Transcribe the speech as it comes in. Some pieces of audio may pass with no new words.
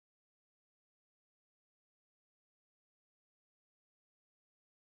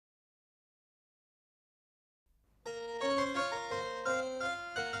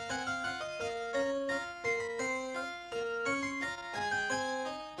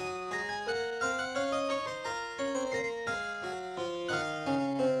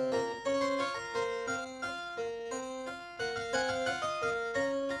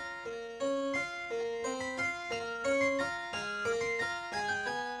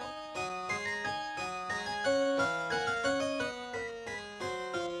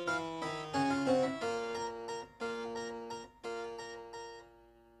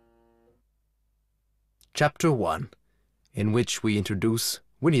Chapter 1, in which we introduce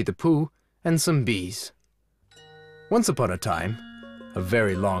Winnie the Pooh and some bees. Once upon a time, a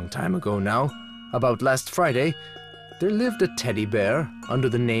very long time ago now, about last Friday, there lived a teddy bear under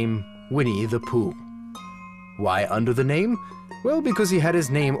the name Winnie the Pooh. Why under the name? Well, because he had his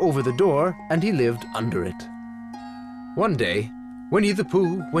name over the door and he lived under it. One day, Winnie the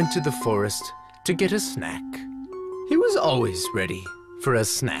Pooh went to the forest to get a snack. He was always ready for a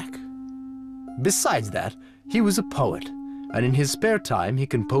snack. Besides that, he was a poet, and in his spare time he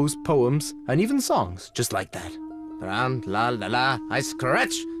composed poems and even songs just like that. La la la, I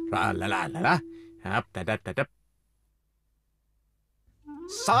scratch. La la la la la. Up da da da da.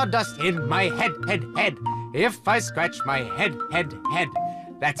 Sawdust in my head, head, head. If I scratch my head, head, head.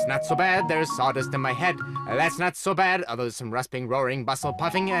 That's not so bad, there's sawdust in my head. That's not so bad, although there's some rasping, roaring, bustle,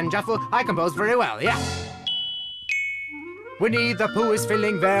 puffing, and shuffle. I compose very well, yeah. Winnie the Pooh is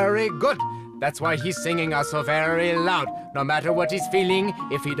feeling very good. That's why he's singing us so very loud. No matter what he's feeling,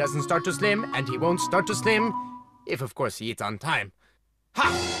 if he doesn't start to slim, and he won't start to slim, if of course he eats on time. Ha!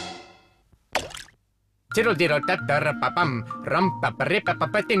 Tiddle diddle da da pa bum, rum pa pa rip pa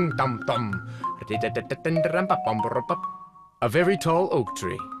pa ding dum dum. A very tall oak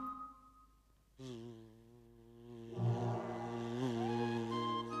tree.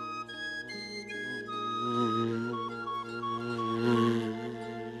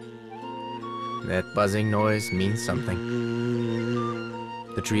 That buzzing noise means something.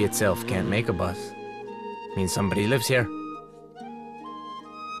 The tree itself can't make a buzz. It means somebody lives here.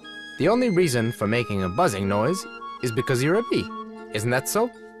 The only reason for making a buzzing noise is because you're a bee. Isn't that so?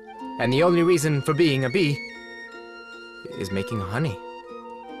 And the only reason for being a bee is making honey.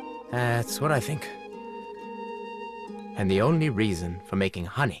 That's what I think. And the only reason for making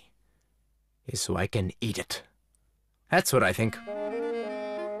honey is so I can eat it. That's what I think.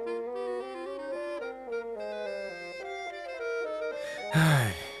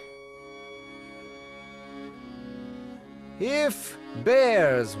 If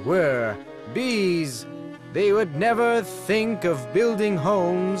bears were bees, they would never think of building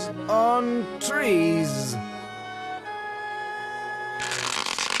homes on trees.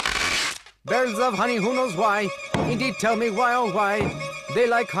 Bears love honey, who knows why? Indeed, tell me why, oh why. They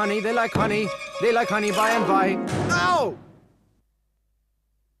like honey, they like honey, they like honey by and by. Ow!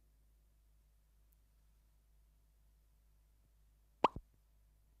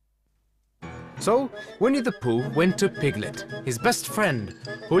 So, Winnie the Pooh went to Piglet, his best friend,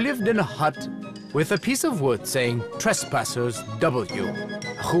 who lived in a hut with a piece of wood saying, Trespassers W.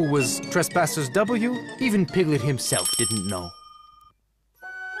 Who was Trespassers W? Even Piglet himself didn't know.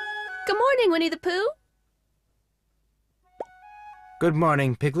 Good morning, Winnie the Pooh. Good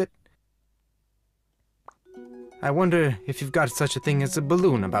morning, Piglet. I wonder if you've got such a thing as a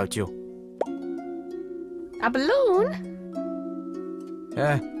balloon about you. A balloon?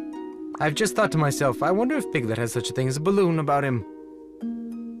 I've just thought to myself, I wonder if Piglet has such a thing as a balloon about him.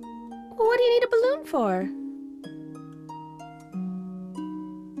 Well, what do you need a balloon for?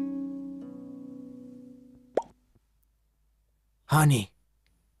 Honey.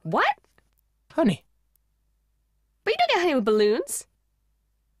 What? Honey. But you don't get honey with balloons.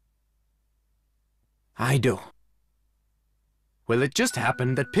 I do. Well, it just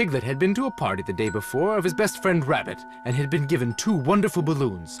happened that Piglet had been to a party the day before of his best friend Rabbit and had been given two wonderful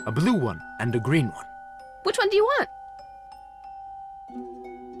balloons, a blue one and a green one. Which one do you want?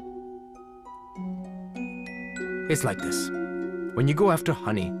 It's like this. When you go after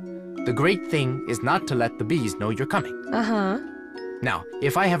honey, the great thing is not to let the bees know you're coming. Uh-huh. Now,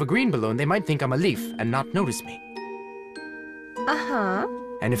 if I have a green balloon, they might think I'm a leaf and not notice me. Uh-huh.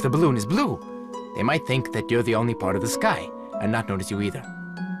 And if the balloon is blue, they might think that you're the only part of the sky and not notice you either.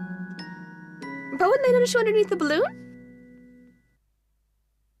 But wouldn't they notice you underneath the balloon?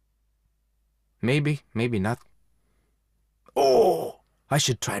 Maybe, maybe not. Oh! I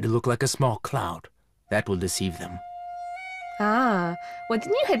should try to look like a small cloud. That will deceive them. Ah, well then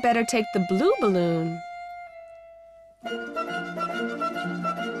you had better take the blue balloon.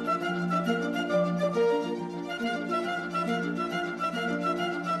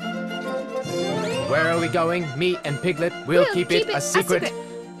 Where are we going? Me and Piglet, we'll keep it a secret.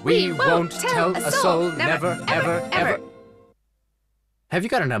 We won't tell a soul, never, ever, ever. Have you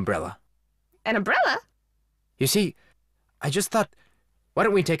got an umbrella? An umbrella? You see, I just thought, why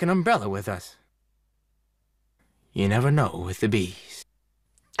don't we take an umbrella with us? You never know with the bees.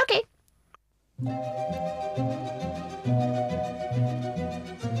 Okay.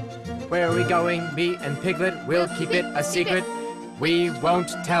 Where are we going? Me and Piglet, we'll keep it a secret. We won't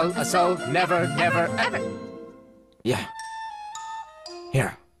tell a soul, never, never, ever. Yeah.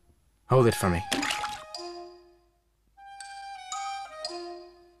 Here, hold it for me.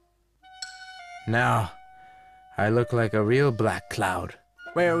 Now, I look like a real black cloud.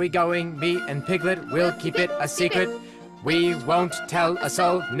 Where are we going? Me and Piglet will keep it a secret. We won't tell a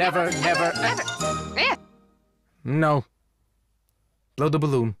soul. Never, never, ever. No. Blow the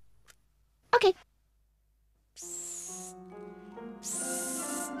balloon. Okay.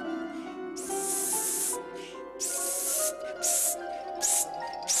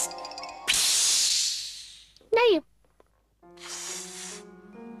 Now you.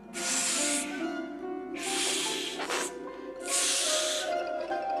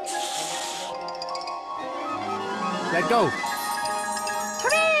 Let go.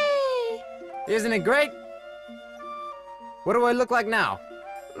 Hooray! Isn't it great? What do I look like now?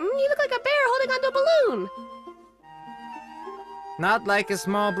 You look like a bear holding onto a balloon. Not like a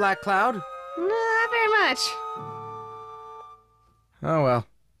small black cloud? Not very much. Oh well.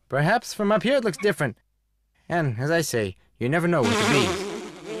 Perhaps from up here it looks different. And, as I say, you never know with the bees.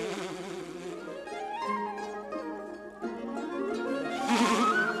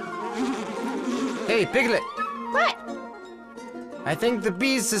 Hey, Piglet! What? I think the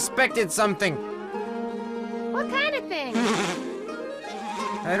bees suspected something. What kind of thing?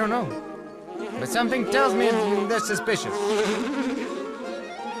 I don't know. But something tells me they're suspicious.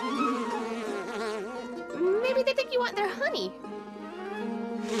 Maybe they think you want their honey.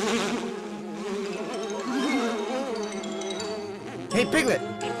 Hey, Piglet!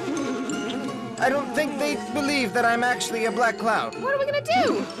 I don't think they believe that I'm actually a black cloud. What are we gonna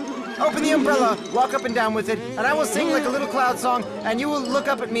do? Open the umbrella, walk up and down with it, and I will sing like a little cloud song, and you will look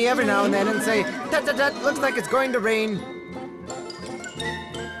up at me every now and then and say, "Tut-tut-tut, looks like it's going to rain."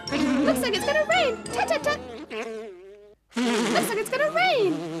 Looks like it's gonna rain. Tut-tut-tut. Looks like it's gonna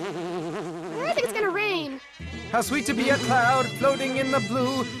rain. I think it's gonna rain. How sweet to be a cloud floating in the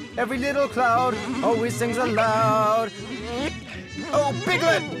blue. Every little cloud always sings aloud. Oh,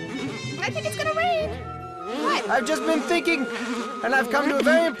 Piglet! I think it's gonna rain. What? I've just been thinking, and I've come to a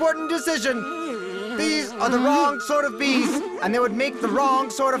very important decision. These are the wrong sort of bees, and they would make the wrong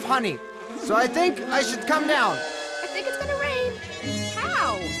sort of honey. So I think I should come down. I think it's gonna rain.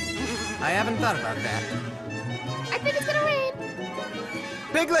 How? I haven't thought about that. I think it's gonna rain.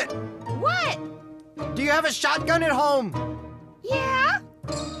 Piglet, What? do you have a shotgun at home? Yeah?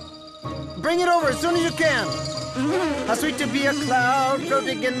 Bring it over as soon as you can. How sweet to be a cloud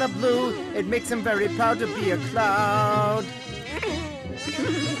floating in the blue. It makes him very proud to be a cloud.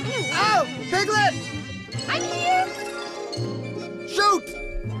 Oh, Piglet! I'm here. Shoot!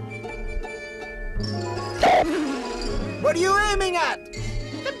 What are you aiming at?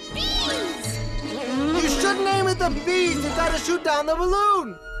 The bees. You shouldn't aim at the bees. You gotta shoot down the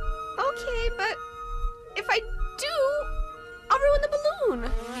balloon. Okay, but if I do, I'll ruin the balloon.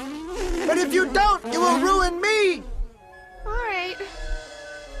 But if you don't, you will ruin me. All right.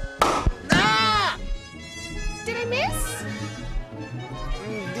 Ah! Did I miss?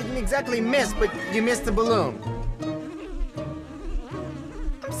 Didn't exactly miss, but you missed the balloon.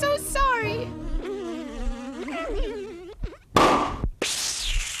 I'm so sorry.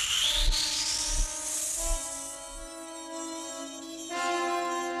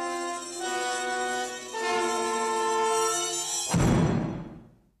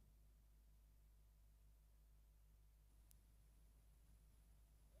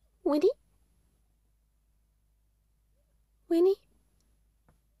 Winnie? Winnie?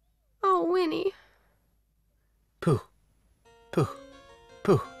 Oh, Winnie. Pooh, pooh,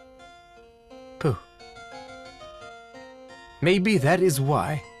 pooh, pooh. Maybe that is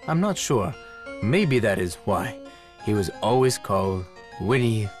why, I'm not sure, maybe that is why he was always called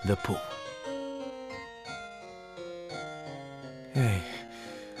Winnie the Pooh. Hey.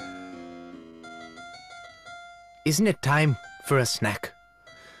 Isn't it time for a snack?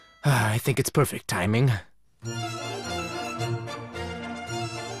 I think it's perfect timing.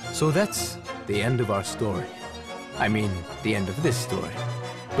 So that's the end of our story. I mean, the end of this story.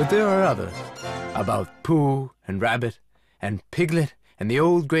 But there are others. About Pooh and Rabbit and Piglet and the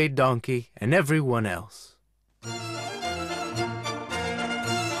old gray donkey and everyone else.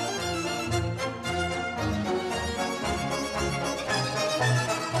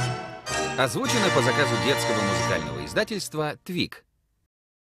 Озвучено по заказу детского музыкального издательства «Твик».